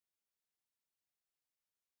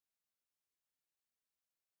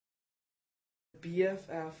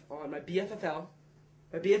BFF on my BFFL,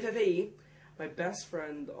 my BFFAE, my best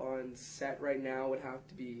friend on set right now would have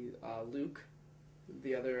to be Luke,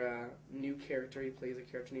 the other new character. He plays a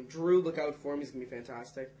character named Drew. Look out for him; he's gonna be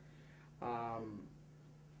fantastic.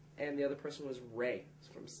 And the other person was Ray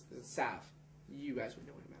from Sav. You guys would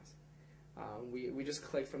know him as. We just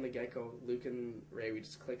clicked from the get-go. Luke and Ray, we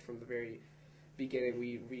just clicked from the very beginning.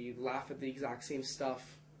 We laugh at the exact same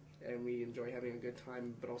stuff, and we enjoy having a good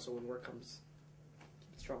time, but also when work comes,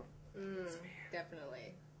 keep it strong.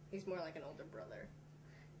 Definitely. He's more like an older brother.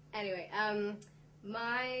 Anyway,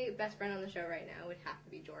 my best friend on the show right now would have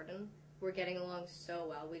to be Jordan. We're getting along so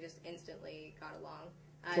well. We just instantly got along.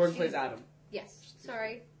 Jordan plays Adam. Yes.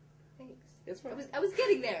 Sorry. Thanks. It's fine. I was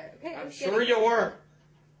getting there. Okay. I'm sure you were.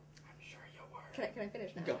 Can I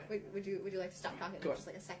finish now? Go. Would you like to stop talking Go for just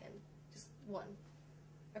like a second? Just one.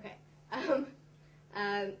 Okay.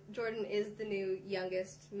 Jordan is the new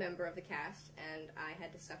youngest member of the cast, and I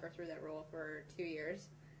had to suffer through that role for 2 years.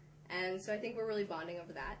 And so I think we're really bonding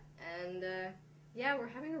over that. And yeah, we're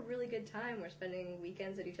having a really good time. We're spending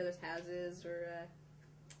weekends at each other's houses. We're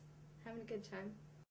having a good time.